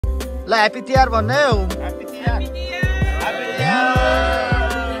ल ह्यापी तिहार भन्नु है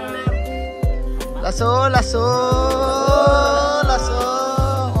लसो लसो लसो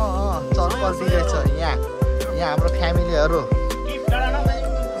चलपल दिँदैछ यहाँ हाम्रो फ्यामिलीहरू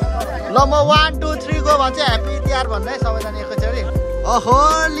ल म 1 2 3 गो भन्छ ह्यापी तिहार भन्नु है सबैजना एकैचोटि ओहो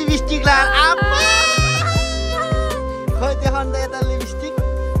लिपस्टिक लाएर आप्पा खोइ देखाउनु त यता लिपस्टिक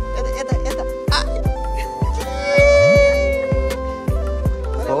यता यता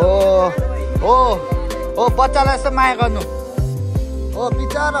ओ बच्चालाई यस्तो माया गर्नु ओ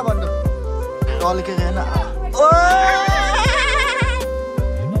बिचारा भन्नु टल्के छैन ओ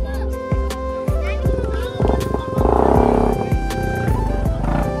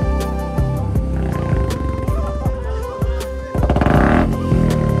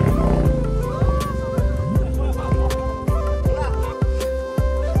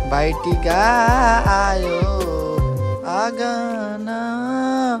भाइटिका आयो आगन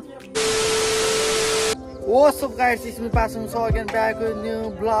ओ सब गाइड्स इसमें passing so again back with new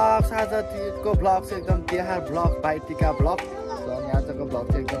vlogs आजको भ्लग चाहिँ एकदम Tihar vlog Bhaitika vlog so अनि आजको भ्लग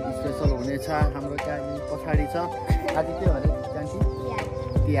चाहिँ एकदम स्पेशल हुनेछ हाम्रो क्याबिन पछाडि छ आज के भने जान्सी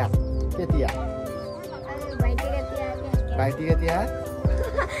तिहार के तिहार भाइटिका तिहार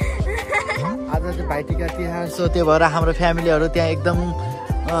आज चाहिँ भाइटिका तिहार सो त्यो भएर हाम्रो फ्यामिलीहरू त्यहाँ एकदम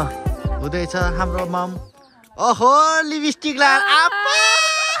हुँदैछ हाम्रो मम ओहो लिपस्टिक लाएर आप्पा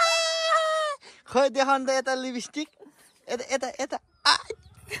खोइ देखाउनु त यता लिपस्टिक यता यता यता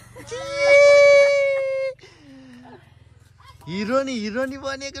हिरोनी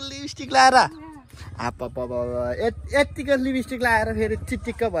बनेको लिपस्टिक लाएर आप्पा यतिको लिपस्टिक लाएर फेरि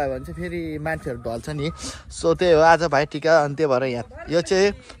चिटिक्क भयो भने चाहिँ फेरि मान्छेहरू ढल्छ नि सो त्यही हो आज भाइटिका अनि त्यही भएर यहाँ यो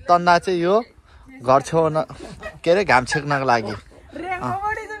चाहिँ तन्दा चाहिँ यो घर छेउन के अरे घाम छेक्नको लागि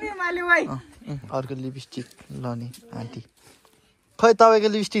अर्को लिपस्टिक ल नि आन्टी खोइ तपाईँको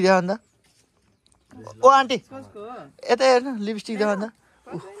लिपस्टिक देखाउनु त ओ आन्टी यता हेर्नु लिपस्टिक देखाउनु त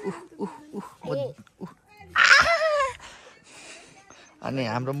अनि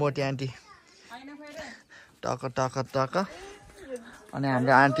हाम्रो मोटी आन्टी टक टक टक अनि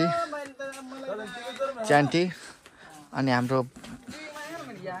हाम्रो आन्टी च्यान्टी अनि हाम्रो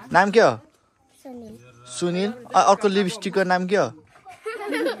नाम के हो सुनिल अर्को लिपस्टिकको नाम के हो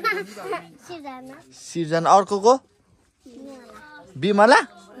सिर्जना अर्को बिमला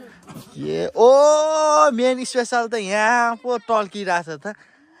ए ओ मेन स्पेसल त यहाँ पो टल्किरहेछ त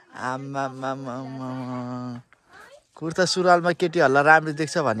आमा कुर्ता सुरुवालमा केटीहरूलाई राम्रो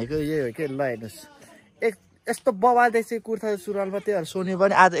देख्छ भनेको यही हो कि ल हेर्नुहोस् यस्तो बवाल देख्छ कुर्ता सुरुवालमा त्यही सोनी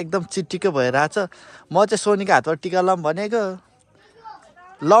पनि आज एकदम चिटिक्कै भइरहेछ म चाहिँ सोनीको हातबाट टिका लाउँ भनेको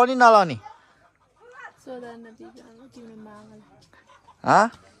लाउने नलाउने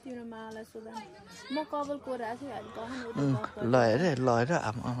ल हेर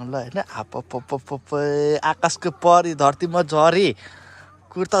आकाशको परी धरतीमा झरी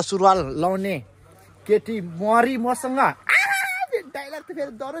कुर्ता सुरुवाल लाउने केटी मरी मसँग डाइलग त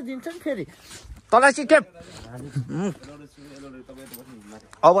फेरि डर दिन्छ नि फेरि तँलाई चाहिँ के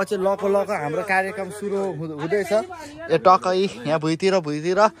अब चाहिँ लको हाम्रो कार्यक्रम सुरु हुँदैछ यो टकै यहाँ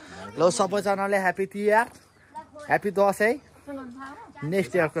भुइँतिर ल सबैजनाले happy Tihar happy Dashain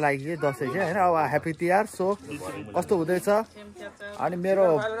next इयरको लागि चाहिँ दसैँ चाहिँ होइन अब ह्यापी तिहार सो कस्तो हुँदैछ अनि मेरो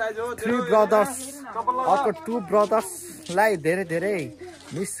 3 ब्रदर्स अर्को 2 ब्रदर्सलाई धेरै धेरै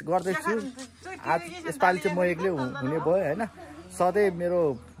मिस गर्दैछु आज यसपालि चाहिँ म एक्लै हुने भयो होइन सधैँ मेरो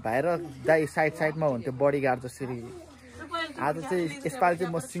भाइ र दाइ साइडमा हुन्थ्यो बडी गार्ड जसरी आज चाहिँ यसपालि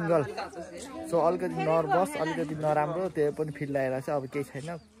चाहिँ म सिङ्गल सो अलिकति नर्भस अलिकति नराम्रो त्यो पनि फिल लागेर चाहिँ अब केही छैन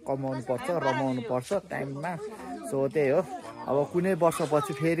कमाउनु पर्छ रमाउनु पर्छ टाइममा सो त्यही हो अब कुनै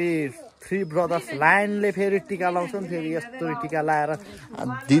वर्षपछि फेरि 3 ब्रदर्स लाइनले फेरि टिका लाउँछन् फेरि यस्तो टिका लाएर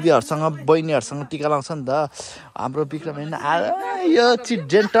दिदीहरूसँग बहिनीहरूसँग टिका लाउँछ नि त हाम्रो विक्रम होइन यो चाहिँ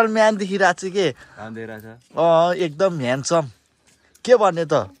जेन्टलम्यान देखिरहेको छ के एकदम ह्यान्डसम के भन्ने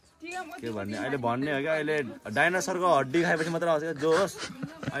त के भन्ने अहिले भन्ने हो क्या अहिले डाइनोसरको हड्डी खाएपछि मात्र आउँछ जो होस्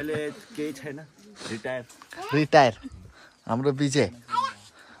अहिले केही छैन रिटायर हाम्रो विजय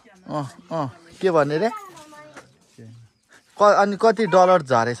के भन्ने रे अनि कति डलर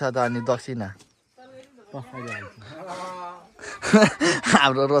झरेछ त अनि दक्षिणा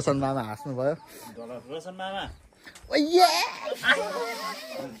हाम्रो रोशन मामा हाँस्नु भयो रोशन मामा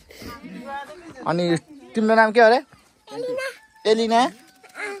अनि तिम्रो नाम के हो रे एलिना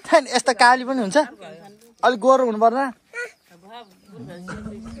यस्ता काली पनि हुन्छ अलिक गोरो हुनु पर्दैन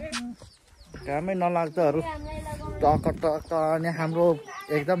कामै नलाग्दोहरू टक टक अनि हाम्रो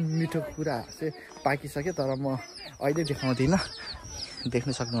एकदम मिठो कुरा चाहिँ पाकिसक्यो तर म अहिले देखाउँदिनँ देख्न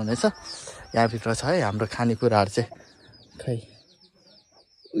सक्नुहुनेछ यहाँभित्र छ है हाम्रो खानेकुराहरू चाहिँ खै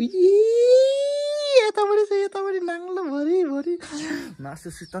यतापट्टि छ यतापट्टि नाङ्लो भरि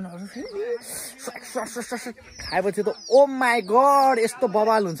मासु सितनहरू खाएपछि त ओ माई गड यस्तो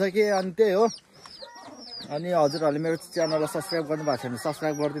बवाल हुन्छ कि अनि त्यही हो। अनि हजुरहरूले मेरो च्यानललाई सब्सक्राइब गर्नु भएको छैन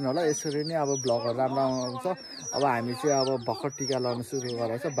सब्सक्राइब गरिदिनु होला। यसरी नै अब भ्लगहरू राम्रो आउँछ। अब हामी चाहिँ अब भर्खर टिका लगाउनु सुरु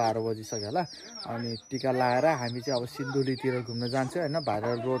गरेको छ 12 बजिसक्यो होला। अनि टिका लगाएर हामी चाहिँ अब सिन्धुलीतिर घुम्न जान्छौँ होइन।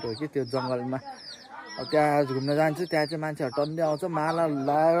 भाइरल रोड हो कि त्यो जङ्गलमा त्यहाँ घुम्न जान्छु। त्यहाँ चाहिँ मान्छेहरू टन्नै आउँछ माला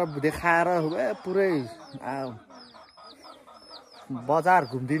लगाएर देखाएर पुरै बजार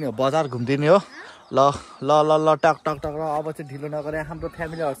घुम्दिने हो। ल ल ल ल टक टक टक र अब चाहिँ ढिलो नगरे हाम्रो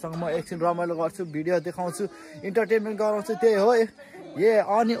फ्यामिलीहरूसँग म एकछिन रमाइलो गर्छु भिडियो देखाउँछु इन्टरटेनमेन्ट गराउँछु त्यही हो। ए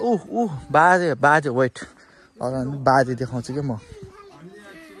अनि बाजे वेट बाजे देखाउँछु कि म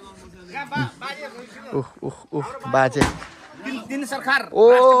बाजे ओ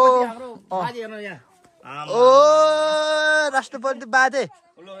राष्ट्रपति बाजे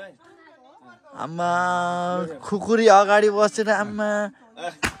आमा खुकुरी अगाडि बसेर आमा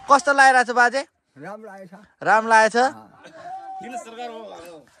कस्तो लागिरहेछ बाजे? राम लागेछ।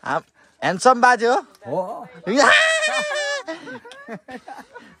 ह्यान्डसम बाजे हो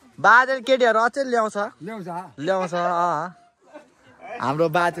बाजे केटीहरू अचेल ल्याउँछ हाम्रो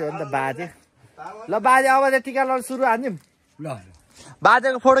बाजे हो नि त बाजे। ल बाजे अब चाहिँ टिका लगाउनु सुरु हान्यौँ।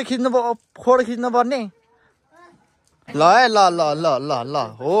 बाजेको फोटो खिच्नु पर्ने ल है ल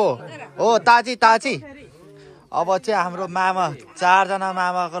हो ताची अब चाहिँ हाम्रो मामा 4 जना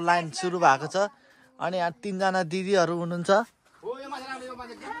मामाको लाइन सुरु भएको छ। अनि यहाँ 3 जना दिदीहरू हुनुहुन्छ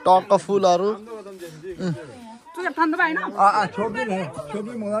टक्क फुलहरू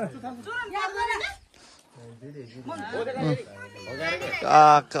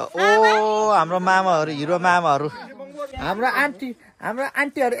ओ हाम्रो मामाहरू हिरो मामाहरू हाम्रो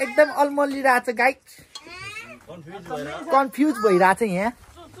आन्टीहरू एकदम अलमलिरहेछ गाइड कन्फ्युज भइरहेछ यहाँ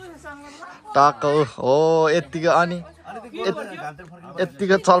टक्क हो यत्तिको। अनि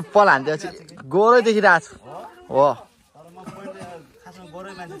यत्तिको चलपल हान्दैछ गोरै देखिरहेछ हो।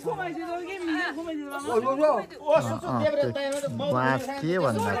 के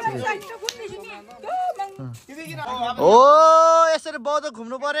भन्दा हो यसरी बौद्ध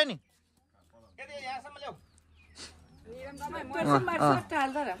घुम्नु पर्यो नि।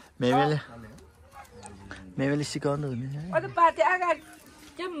 मेमेले सिकाउनु हुने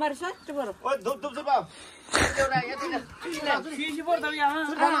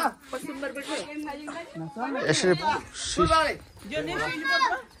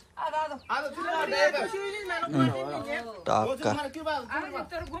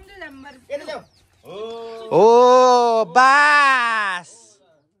ओ बास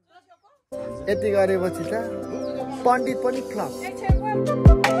यति गरेपछि त पण्डित पनि फ्लप।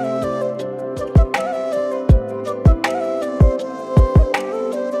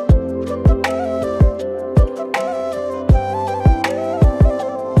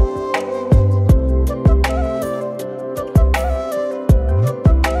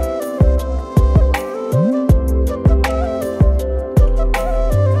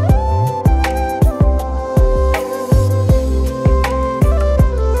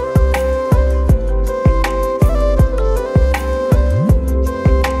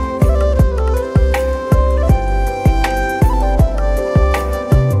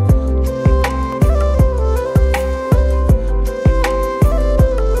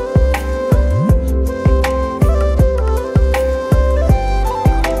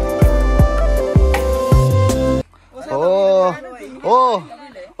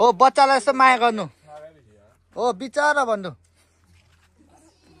 बच्चालाई यस्तो माया गर्नु हो बिचारा भन्नु।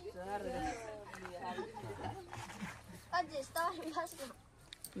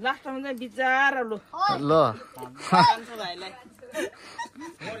 लास्टमा चाहिँ बिचारा ल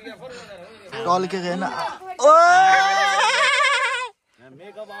टल्के छैन।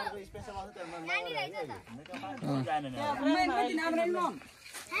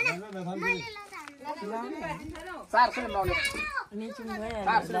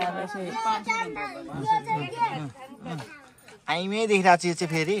 आइमै देखिरहेको छु यो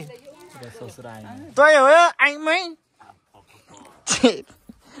चाहिँ फेरि तै हो आइमै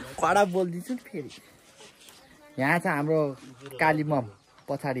कडा बोलिदिन्छु नि फेरि। यहाँ चाहिँ हाम्रो काली मम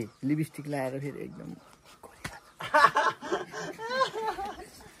पछाडि लिपस्टिक लगाएर फेरि एकदम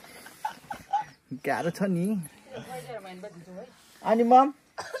गाह्रो छ नि। अनि मम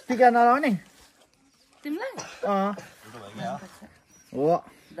टिका नलाउने हो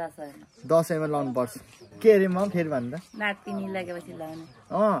दसैँमा लाउनु पर्छ। के अरे मम फेरि भन्दा नातिनी लगेपछि लाउने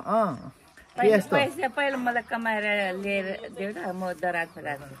यस्तो पैसा पहिला मलाई कमाएर लिएर देऊ त म दराज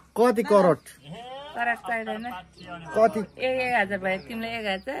राख्छु। कति करोड करास चाहिँदैन कति 1000 भयो तिमीलाई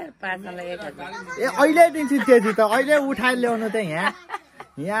 1000 पाँचलाई 1000 ए अहिले दिन्छु त्यति त अहिले उठाएर ल्याउनु त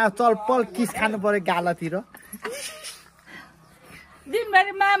यहाँ चलपल किस खानु पर्यो गालातिर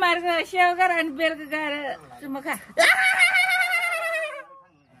दिनभरि मामाहरूको स्याउ गर अनि बेलुका गएर चुम्मा खा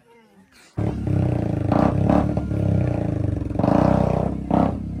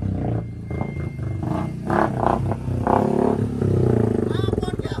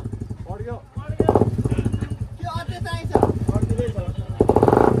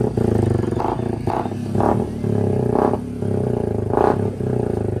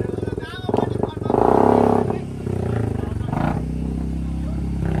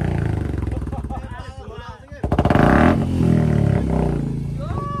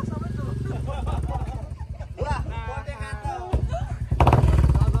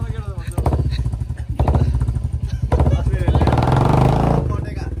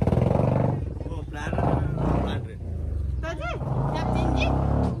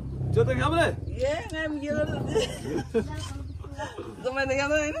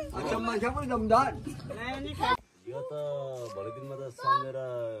यो त भोलि दिनमा त सम्झेर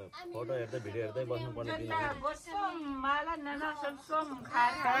फोटो हेर्दै भिडियो हेर्दै बस्नुपर्ने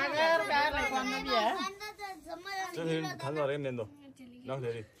दिन खानु अरे नेन्दो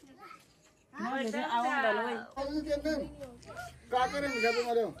नखेरी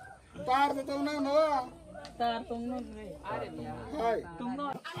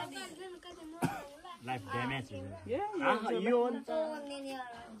लाइफ ड्यामेज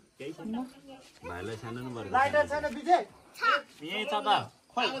भाइलाई सानो लाइटर छैन बिजे यही छ त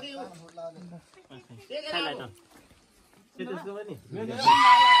खोइ लाइटर त्यसको पनि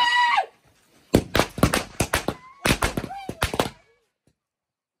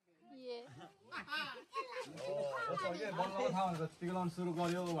सुरु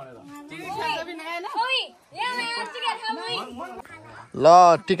गर्यो भनेर ल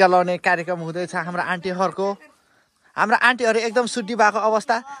टिका लगाउने कार्यक्रम हुँदैछ हाम्रो आन्टीहरूको हाम्रो आन्टीहरू एकदम सुड्डी भएको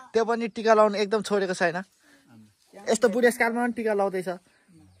अवस्था त्यो पनि टिका लगाउनु एकदम छोडेको छैन यस्तो बुढेसकालमा पनि टिका लगाउँदैछ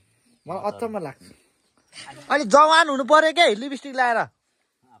मलाई अचम्म लाग्छ अनि जवान हुनु पर्यो के लिपस्टिक लगाएर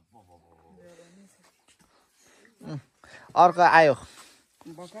अर्को आयो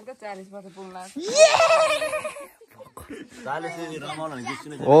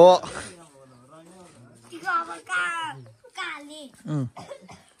हो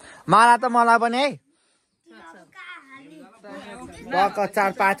माला त मलाई पनि है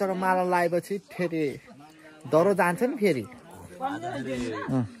 4-5 माला लगाएपछि फेरि डह्रो जान्छ नि फेरि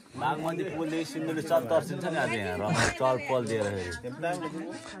बागमती पुलले सिन्धुले तर्सिन्छ नि आज यहाँ चल पल दिएर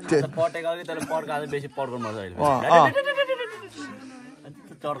पटेको अघि तर पड्का बेसी पड्काउनु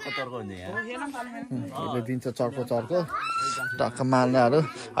पर्छ चर्को हुन्छ यहाँ दिन्छ चर्को टक्क माल्नेहरू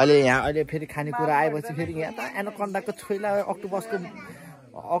अहिले फेरि खानेकुरा आएपछि फेरि यहाँ त एनाकोन्डाको छोइला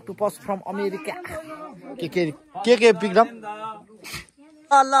अक्टोपस फ्रम अमेरिका के विक्रम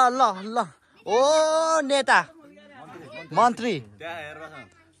ल ओ नेता मन्त्री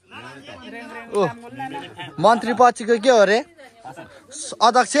ओ मन्त्री पछिको के हो रे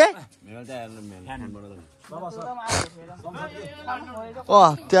अध्यक्ष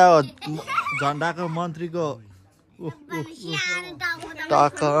त्यहाँ झन्डाको मन्त्रीको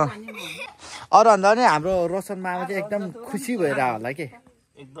टक्क अरू भन्दा पनि हाम्रो रोशन मामा चाहिँ एकदम खुसी भइरहेको होला के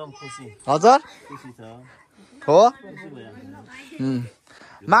एकदम खुसी हजुर खुसी छ हो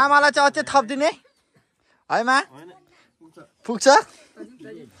मामालाई चाहिँ अझै थपिदिने है मा पुग्छ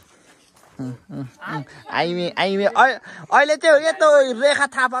आइमे अहिले चाहिँ यस्तो रेखा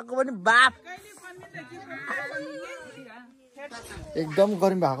थापाको पनि बाप एकदम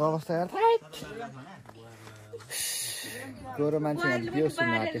गर्मी भएको अवस्था यार गोरो मान्छे बियो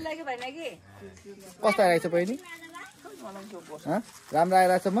सुन्नु कस्तो आइरहेछ बहिनी राम्रो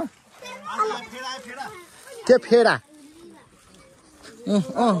आइरहेछ म त्यो फेडा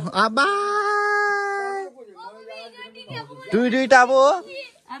आबा दुईटा पो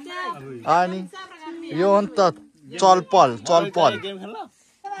अनि यो अन्त चलपल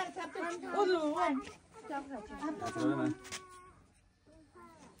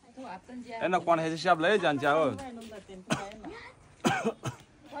एना कौन है सियाब ले जान चाहो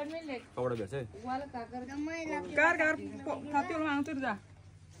कपड़ा बेचे कार थाप्यो माग्छु जा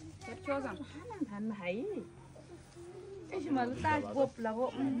त्यो जा धान भाइ यसमा त गोप लागो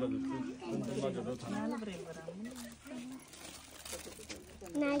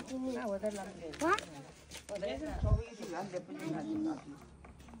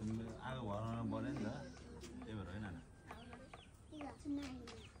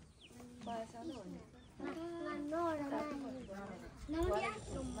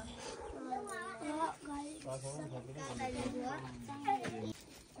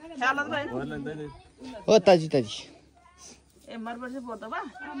हो ताजी ताजी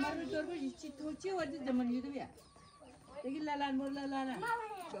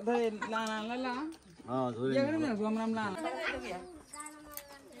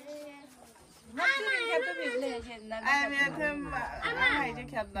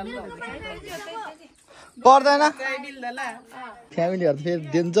पर्दैन फ्यामिलीहरु फेरि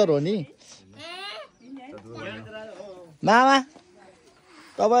डेन्जर हो नि मामा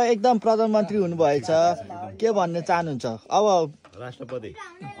तपाईँ एकदम प्रधानमन्त्री हुनुभएछ के भन्ने चाहनुहुन्छ अब राष्ट्रपति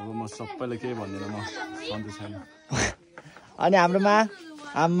अब म सबैले के भन्दिनँ म सन्चो छैन अनि हाम्रो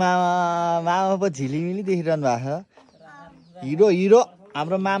मामा पो झिलिमिली देखिरहनु भएको छ हिरो हिरो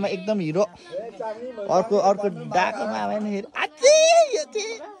हाम्रो मामा एकदम हिरो अर्को डाको मामा नि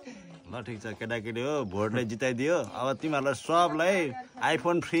ल ठिक छ केटाकेटी हो भोटले जिताइदियो अब तिमीहरूलाई सबलाई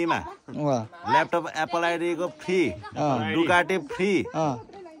आइफोन फ्रीमा laptop Apple आइडीको free Ducati free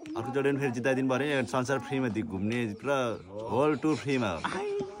अर्कोचोटि पनि फेरि जिताइदिनु पऱ्यो नि संसार फ्रीमा घुम्ने र होल टुर फ्रीमा हो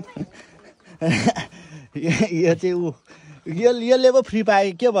यो चाहिँ यसले पो फ्री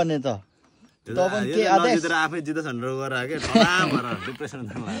पायो के भन्ने त आफै जित्दा छन् गरेर डिप्रेसन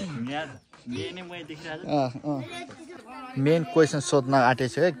मेन क्वेसन सोध्न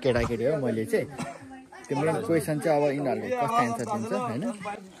आँटेको छु है केटाकेटी हो मैले चाहिँ त्यो मेन क्वेसन चाहिँ अब यिनीहरूले कस्तो एन्सर दिन्छ होइन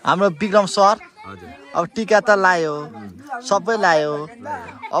हाम्रो विक्रम सर अब टिका त लायो सबै लायो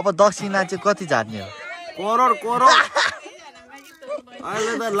अब दक्षिणा चाहिँ कति झार्ने हो करोड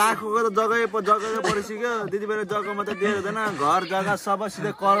अहिले त लाखको त जग्गै परिसक्यो दिदीबहिनी जग्गा मात्रै दिएर हुँदैन घर जग्गा सबै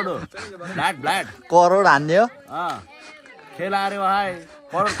सिधै करोड हो ब्ल्याट करोड हान्ने हो खेल आर्यो हाय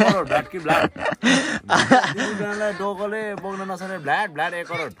करोड ब्ल्याट कि ब्ल्याट दिदीबहिनीलाई डोकोले बोक्न नसक्ने ब्ल्याट 1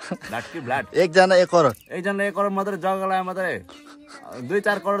 करोड ब्ल्याट कि ब्ल्याट एकजना 1 करोड एकजनाले 1 करोड मात्रै जग्गा लगायो मात्रै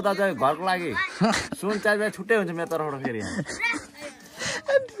 2-4 करोड त चाहिँ घरको लागि सुन चार्ज छुट्टै हुन्छ मेरो तर्फबाट फेरि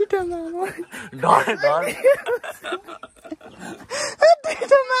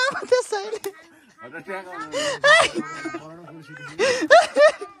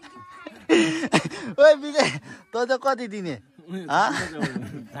ओइ विजय तँ चाहिँ कति दिने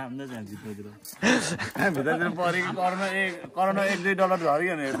करोडमा $1-2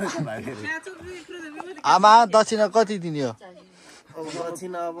 झरियो नि आमा दक्षिणा कति दिने हो अब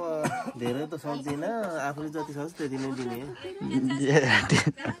दक्षिणा अब धेरै त सक्दिनँ आफूले जति सक्छ त्यति नै दिने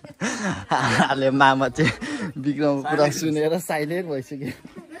हाले मामा चाहिँ विक्रम कुरा सुनेर साइलेन्ट भइसक्यो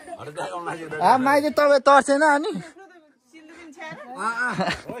माइले तपाईँ तर्सेन अनि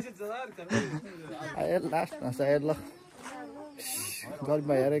लास्टमा सायद ल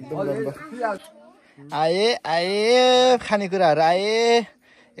गल्पमा हेर एकदम आए खानेकुराहरू आए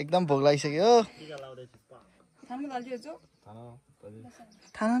एकदम भोक लागिसक्यो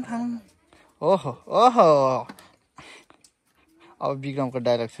ओहो अब विक्रमको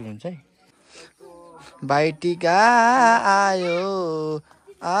डायलग सुरु हुन्छ है भाइटिका आयो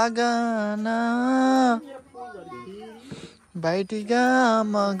आगन भाइटिका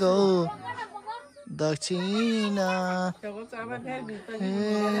मगौ दक्षिणा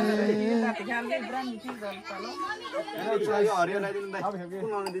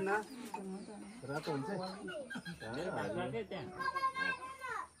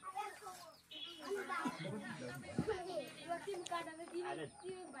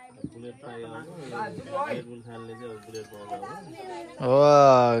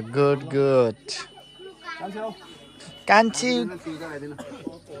गुड कान्छी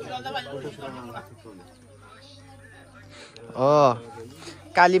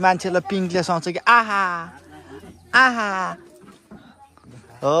काली मान्छेलाई पिङ्कले सुहाउँछ कि आहा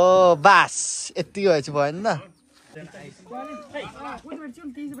हो बास यति भएछ भएन त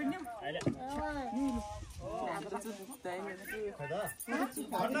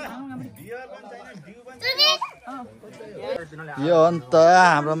यो हो नि त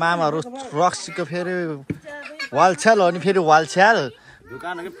हाम्रो मामाहरू रक्सीको फेरि वालछ्याल हो नि फेरि वालछ्याल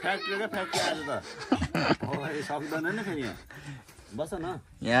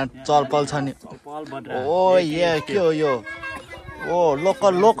यहाँ चलपल छ नि ओ के हो यो ओ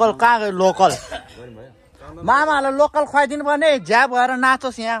लोकल कहाँ गयो लोकल मामाहरूलाई लोकल खुवाइदिनु पर्ने झ्या भएर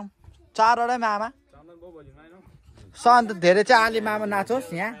नाचोस् यहाँ 4वटै मामा सन्त धेरै चाहिँ आली मामा नाचोस्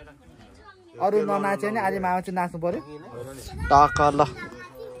यहाँ अरू ननाचे नि आली मामा चाहिँ नाच्नु पर्यो टक्क ल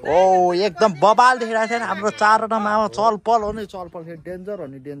ओ एकदम बबाल देखिरहेको छ नि हाम्रो 4वटा मामा चलपल हो नि चलपल फेरि डेन्जर हो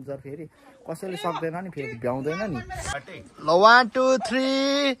नि डेन्जर फेरि कसैले सक्दैन नि फेरि भ्याउँदैन नि ल 1 2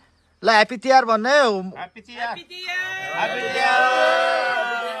 3 ल ह्याप्पी तिहार भन्ने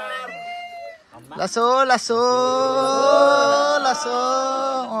लसो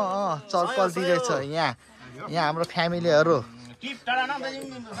चलपल दिँदैछ यहाँ हाम्रो फ्यामिलीहरू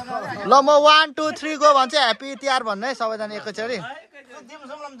ल म 1 2 3 गो भन्छ ह्याप्पी तिहार भन्नु है सबैजना एकैचोटि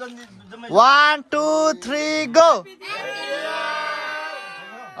 1 2 3 गो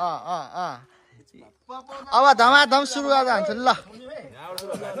अब धमाधम सुरु गर्दा हुन्छ ल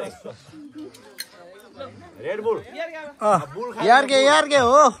यार्गे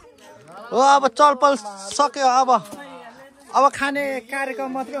हो अब चलपल सक्यो अब खाने कार्यक्रम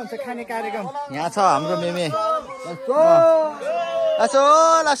मात्रै हुन्छ खाने कार्यक्रम यहाँ छ हाम्रो मेमे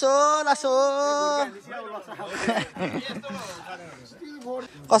लासो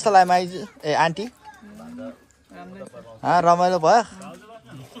कस्तो लाग्यो माइजू ए आन्टी रमाइलो भयो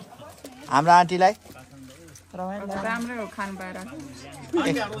हाम्रो आन्टीलाई राम्रै हो खानु पाएर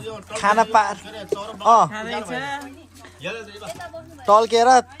खाना पार टल्केर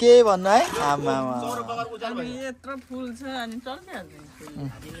के भन्नु है यत्रो फुल छ अनि चल्किहाल्छ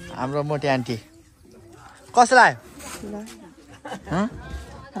हाम्रो मोटी आन्टी कस्तो लाग्यो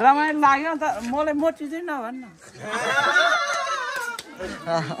रमाइलो लाग्यो त मलाई मोटी चाहिँ नभन्न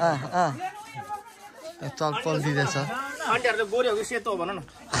चलपल दिँदैछ आन्टीहरुले गोरी हो कि सेतो हो भन न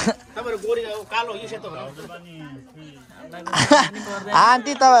तपाईहरु गोरी हो कालो हो कि सेतो हो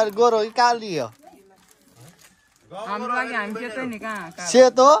आन्टी तपाईहरु गोरो हो कि काली हो हाम्रो लागि हामी सेतै नि कहाँ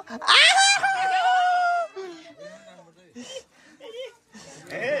सेतो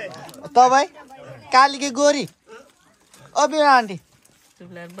तपाईँ काली कि गोरी बिना आन्टी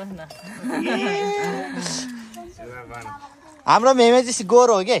हाम्रो मेमे चाहिँ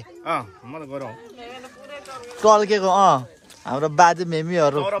गोरो हो कि म त गोरो हो टल्केको हाम्रो बाजे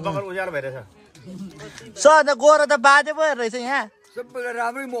मेमीहरू बगर उज्यालो भइरहेछ अन्त गोरो त बाजे पो रहेछ यहाँ सबैले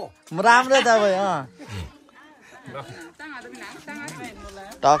राम्रै राम्रो तपाईँ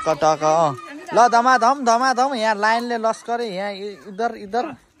टक ल धमाधम यहाँ लाइनले लस्करै यहाँ इधर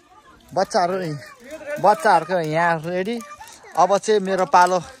बच्चाहरूको यहाँ रेडी अब चाहिँ मेरो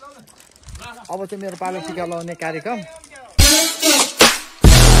पालो टिका लगाउने कार्यक्रम